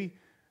this. Maybe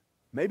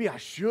I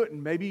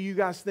shouldn't. Maybe you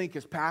guys think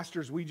as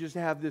pastors we just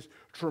have this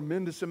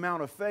tremendous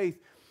amount of faith.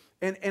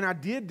 And I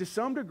did to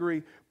some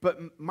degree, but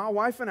my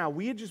wife and I,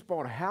 we had just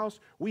bought a house,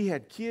 we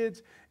had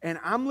kids, and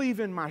I'm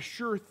leaving my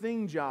sure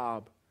thing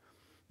job.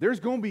 There's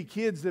going to be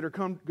kids that are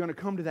going to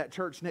come to that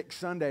church next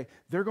Sunday.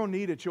 They're going to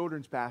need a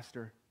children's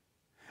pastor.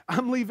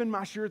 I'm leaving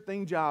my sure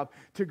thing job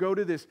to go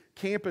to this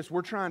campus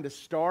we're trying to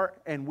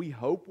start and we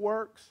hope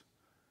works.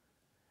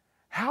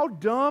 How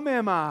dumb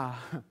am I?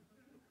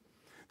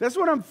 That's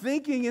what I'm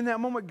thinking in that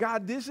moment.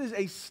 God, this is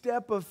a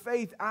step of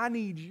faith. I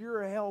need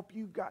your help.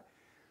 You've got...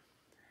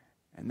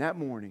 And that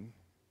morning,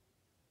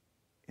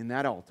 in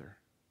that altar,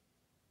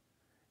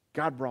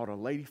 God brought a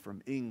lady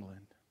from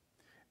England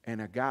and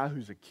a guy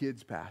who's a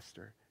kids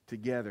pastor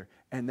together,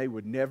 and they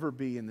would never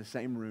be in the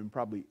same room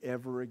probably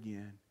ever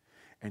again.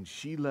 And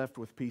she left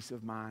with peace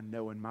of mind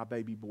knowing my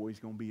baby boy's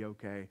going to be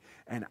okay.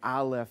 And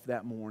I left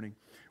that morning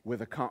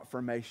with a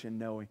confirmation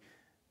knowing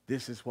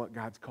this is what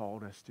God's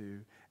called us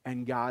to.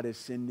 And God is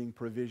sending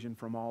provision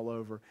from all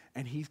over.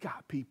 And he's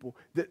got people.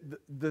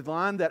 The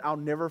line that I'll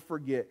never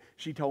forget,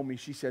 she told me,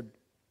 she said,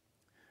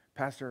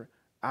 Pastor,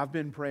 I've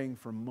been praying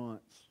for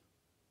months.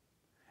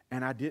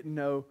 And I didn't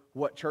know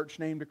what church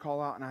name to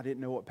call out, and I didn't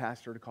know what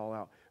pastor to call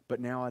out. But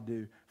now I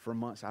do. For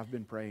months, I've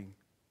been praying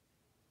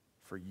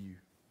for you.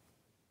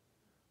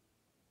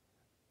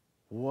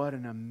 What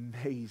an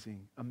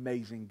amazing,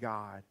 amazing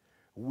God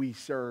we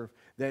serve,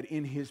 that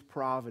in his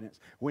providence,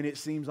 when it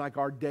seems like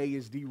our day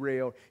is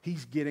derailed,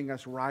 he's getting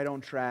us right on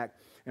track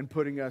and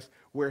putting us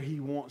where he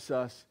wants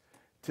us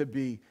to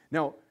be.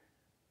 Now,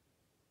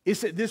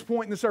 it's at this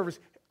point in the service,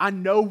 I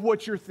know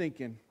what you're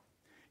thinking.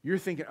 You're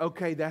thinking,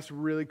 okay, that's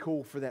really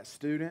cool for that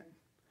student.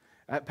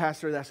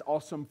 Pastor, that's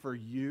awesome for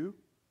you.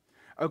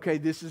 Okay,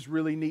 this is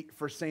really neat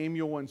for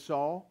Samuel and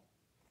Saul.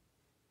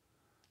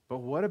 But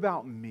what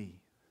about me?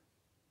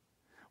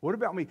 What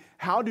about me?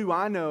 How do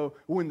I know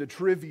when the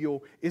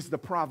trivial is the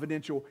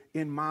providential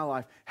in my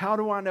life? How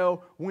do I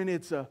know when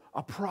it's a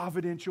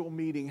providential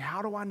meeting?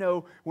 How do I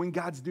know when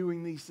God's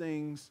doing these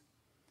things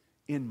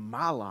in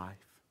my life?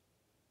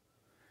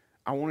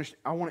 I want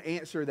to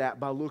answer that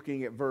by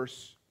looking at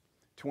verse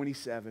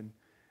 27,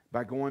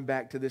 by going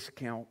back to this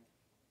account.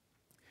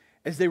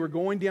 As they were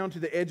going down to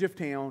the edge of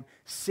town,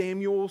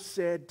 Samuel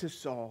said to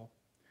Saul,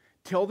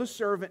 "Tell the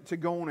servant to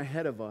go on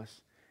ahead of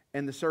us."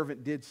 And the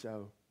servant did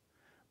so.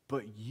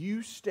 "But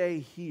you stay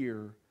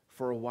here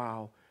for a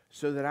while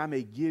so that I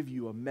may give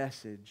you a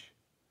message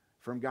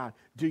from God."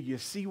 Do you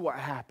see what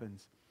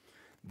happens?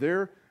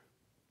 They're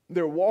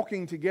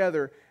walking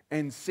together,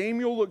 and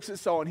Samuel looks at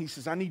Saul and he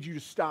says, "I need you to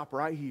stop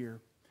right here.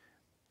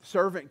 The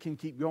servant can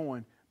keep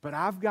going, but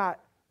I've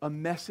got a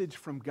message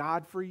from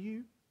God for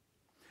you.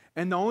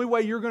 And the only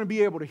way you're going to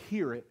be able to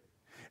hear it,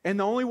 and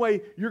the only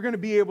way you're going to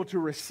be able to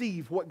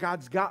receive what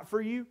God's got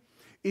for you,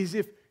 is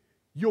if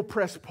you'll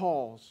press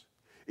pause.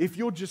 If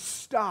you'll just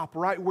stop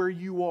right where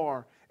you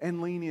are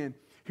and lean in."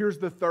 Here's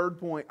the third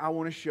point I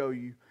want to show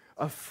you.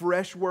 A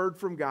fresh word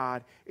from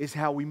God is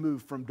how we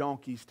move from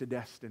donkeys to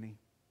destiny.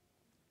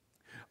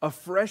 A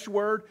fresh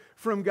word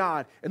from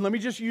God. And let me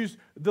just use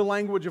the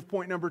language of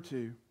point number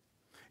 2.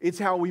 It's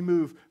how we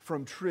move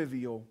from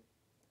trivial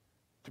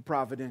to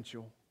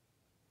providential.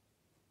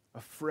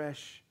 A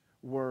fresh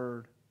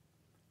word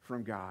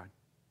from God.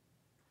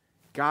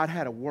 God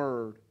had a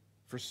word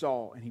for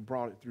Saul, and he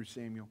brought it through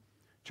Samuel.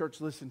 Church,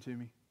 listen to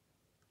me.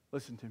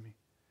 Listen to me.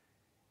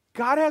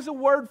 God has a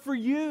word for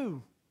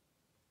you.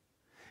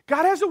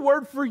 God has a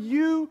word for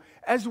you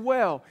as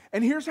well.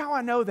 And here's how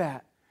I know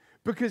that.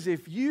 Because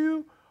if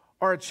you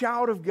are a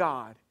child of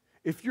God,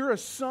 if you're a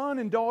son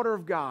and daughter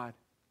of God,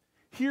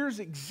 here's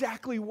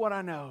exactly what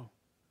I know.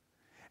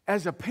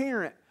 As a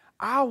parent,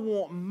 I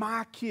want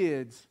my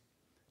kids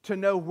to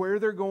know where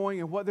they're going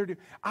and what they're doing.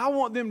 I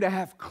want them to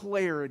have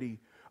clarity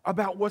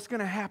about what's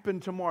going to happen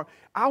tomorrow.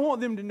 I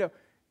want them to know,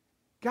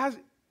 guys,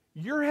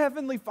 your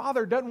Heavenly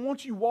Father doesn't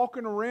want you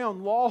walking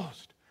around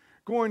lost,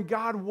 going,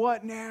 "God,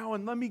 what now?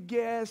 And let me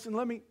guess, and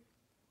let me..."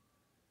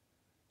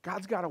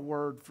 God's got a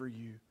word for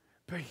you.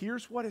 But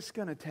here's what it's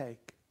going to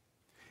take.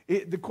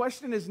 The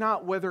question is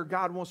not whether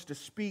God wants to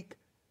speak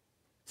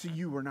to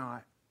you or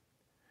not.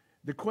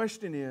 The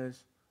question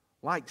is,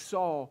 like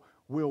Saul,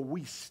 will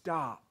we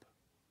stop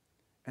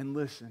and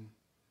listen?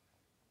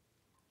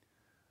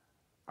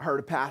 I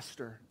heard a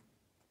pastor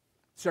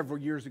several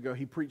years ago.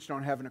 He preached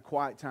on having a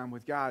quiet time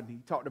with God. And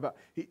he talked about,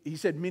 he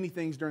said many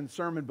things during the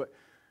sermon, but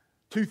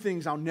 2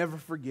 things I'll never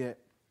forget.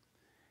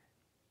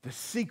 The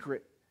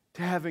secret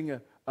to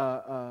having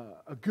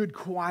a good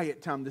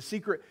quiet time. The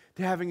secret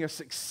to having a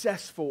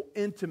successful,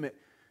 intimate,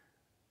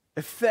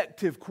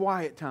 effective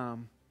quiet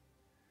time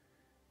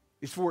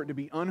is for it to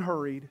be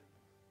unhurried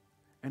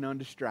and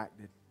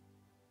undistracted.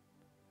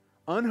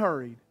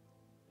 Unhurried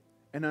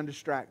and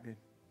undistracted.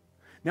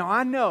 Now,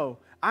 I know,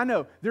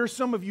 there are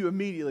some of you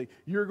immediately,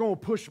 you're going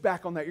to push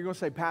back on that. You're going to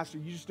say, Pastor,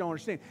 you just don't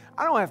understand.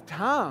 I don't have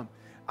time.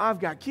 I've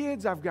got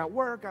kids, I've got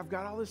work, I've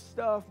got all this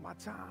stuff, my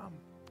time.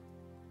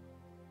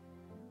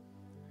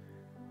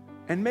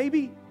 And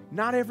maybe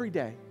not every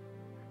day.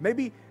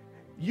 Maybe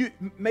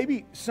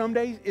some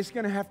days it's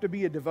going to have to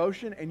be a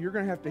devotion and you're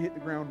going to have to hit the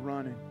ground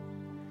running.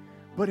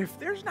 But if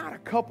there's not a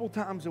couple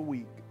times a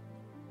week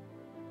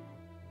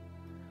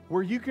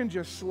where you can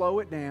just slow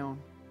it down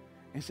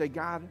and say,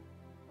 God,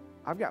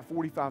 I've got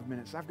 45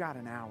 minutes, I've got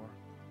an hour,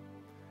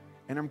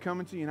 and I'm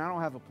coming to you and I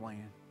don't have a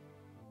plan.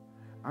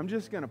 I'm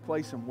just going to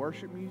play some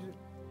worship music,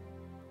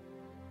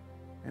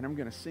 and I'm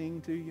going to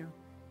sing to you,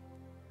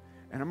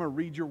 and I'm going to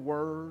read your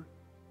word,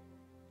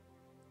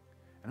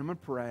 and I'm going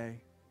to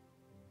pray,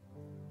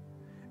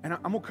 and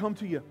I'm going to come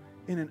to you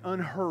in an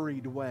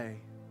unhurried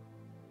way.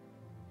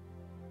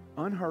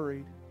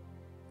 Unhurried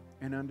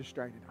and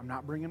undistracted. I'm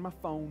not bringing my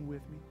phone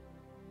with me.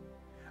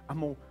 I'm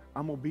going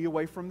to be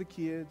away from the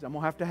kids. I'm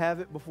going to have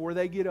it before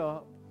they get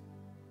up.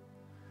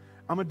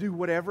 I'm going to do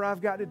whatever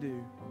I've got to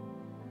do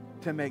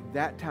to make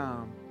that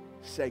time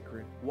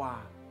sacred. Why?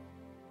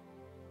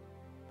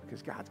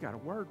 Because God's got a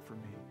word for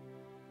me.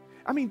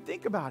 I mean,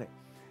 think about it.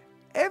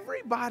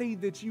 Everybody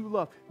that you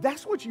love,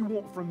 that's what you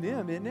want from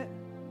them, isn't it?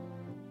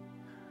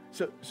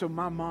 So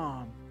my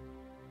mom,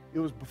 it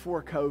was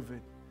before COVID,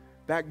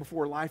 back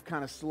before life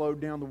kind of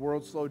slowed down, the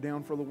world slowed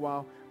down for a little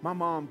while. My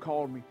mom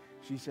called me.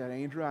 She said,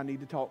 Andrew, I need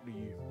to talk to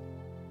you.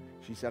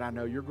 She said, I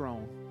know you're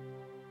grown,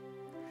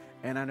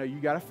 and I know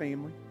you got a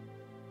family,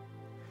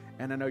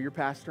 and I know you're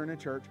pastoring a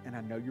church, and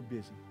I know you're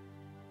busy.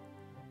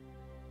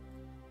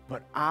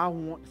 But I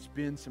want to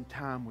spend some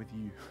time with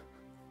you.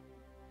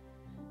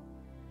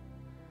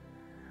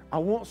 I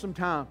want some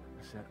time.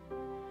 I said,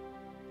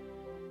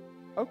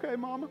 okay,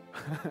 Mama.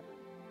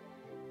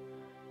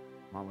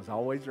 Mama's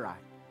always right.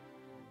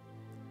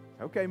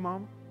 Okay,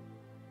 Mama.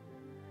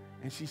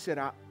 And she said,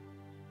 I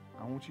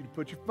want you to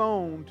put your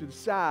phone to the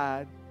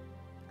side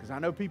because I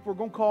know people are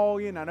going to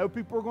call you and I know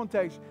people are going to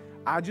text you.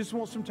 I just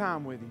want some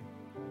time with you.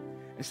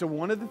 And so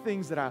one of the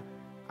things that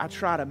I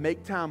try to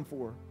make time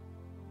for,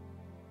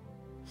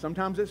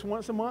 sometimes it's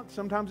once a month,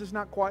 sometimes it's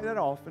not quite that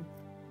often,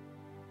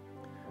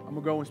 I'm going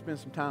to go and spend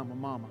some time with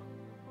Mama.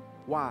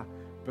 Why?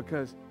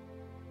 Because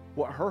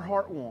what her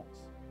heart wants,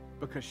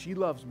 because she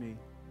loves me,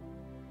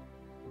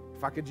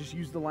 if I could just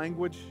use the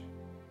language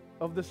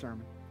of the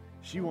sermon,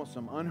 she wants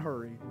some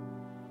unhurried,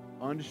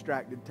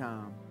 undistracted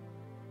time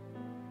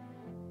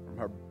from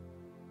her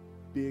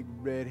big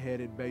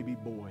red-headed baby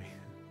boy.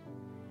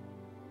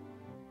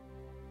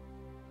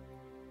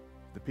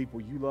 The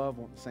people you love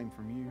want the same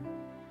from you,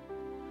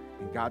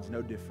 and God's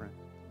no different.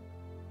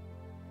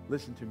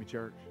 Listen to me,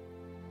 church.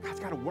 God's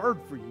got a word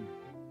for you.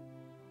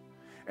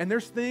 And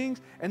there's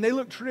things, and they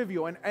look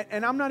trivial,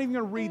 and I'm not even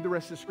going to read the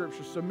rest of the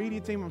scripture, so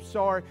media team, I'm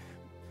sorry.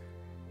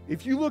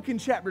 If you look in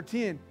chapter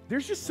 10,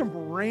 there's just some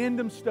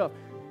random stuff.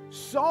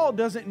 Saul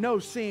doesn't know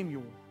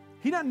Samuel.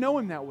 He doesn't know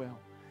him that well.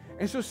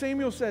 And so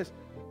Samuel says,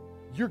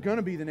 you're going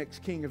to be the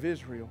next king of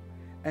Israel.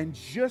 And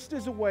just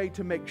as a way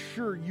to make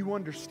sure you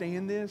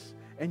understand this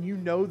and you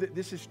know that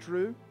this is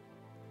true,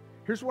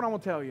 here's what I'm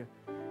going to tell you.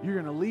 You're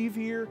going to leave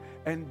here,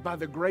 and by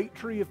the great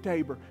tree of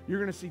Tabor, you're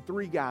going to see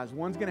three guys.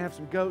 One's going to have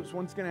some goats,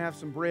 one's going to have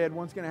some bread,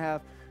 one's going to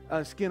have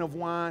a skin of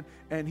wine,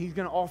 and he's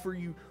going to offer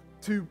you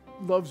 2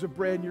 loaves of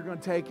bread, and you're going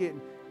to take it.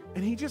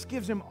 And he just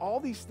gives him all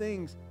these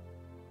things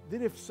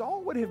that if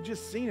Saul would have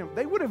just seen him,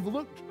 they would have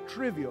looked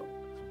trivial.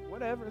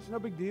 Whatever, it's no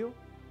big deal.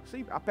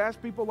 See, I pass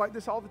people like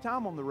this all the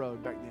time on the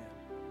road back then.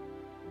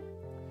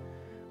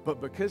 But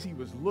because he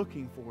was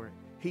looking for it,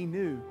 he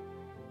knew,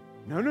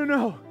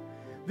 no,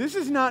 this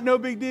is not no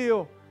big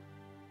deal.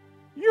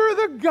 You're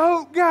the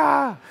goat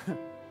guy.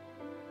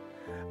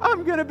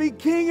 I'm going to be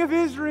king of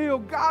Israel.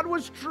 God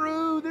was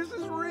true. This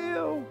is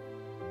real.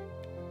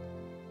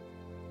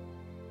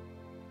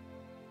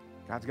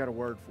 God's got a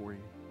word for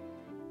you.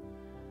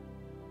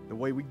 The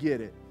way we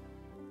get it,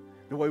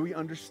 the way we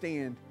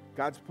understand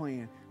God's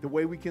plan, the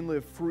way we can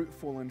live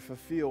fruitful and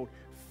fulfilled,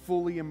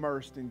 fully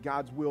immersed in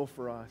God's will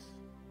for us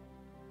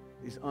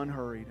is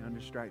unhurried,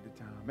 undistracted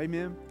time.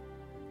 Amen?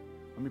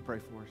 Let me pray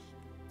for us.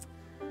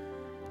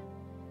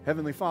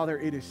 Heavenly Father,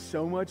 it is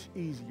so much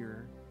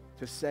easier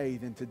to say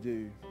than to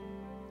do.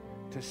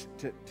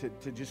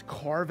 To just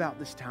carve out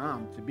this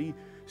time, to be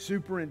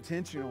super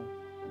intentional.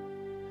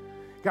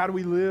 God,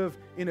 we live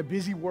in a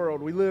busy world.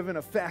 We live in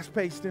a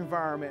fast-paced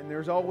environment, and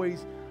there's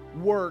always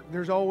work.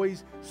 There's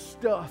always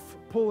stuff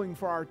pulling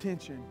for our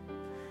attention.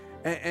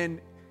 And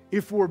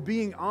if we're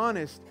being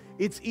honest,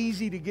 it's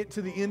easy to get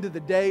to the end of the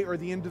day or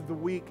the end of the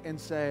week and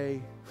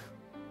say,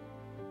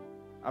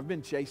 I've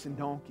been chasing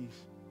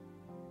donkeys.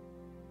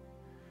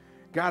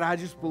 God, I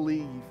just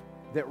believe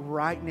that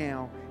right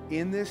now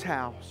in this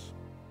house,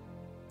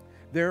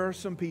 There are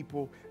some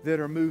people that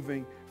are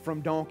moving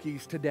from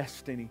donkeys to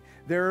destiny.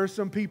 There are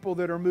some people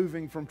that are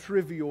moving from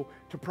trivial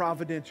to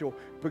providential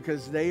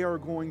because they are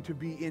going to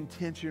be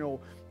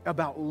intentional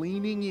about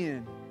leaning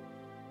in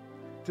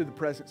to the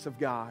presence of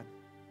God.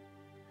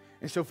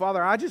 And so,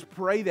 Father, I just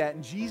pray that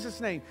in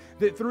Jesus' name,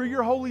 that through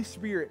your Holy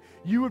Spirit,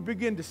 you would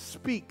begin to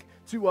speak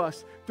to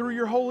us. Through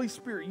your Holy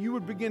Spirit, you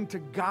would begin to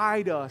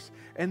guide us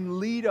and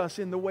lead us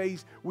in the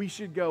ways we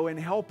should go and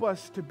help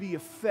us to be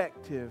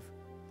effective,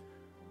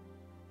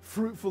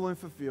 fruitful, and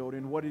fulfilled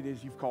in what it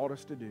is you've called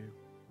us to do.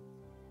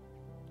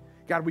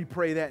 God, we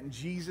pray that in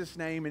Jesus'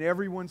 name. And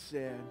everyone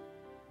said,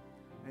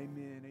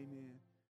 amen, amen.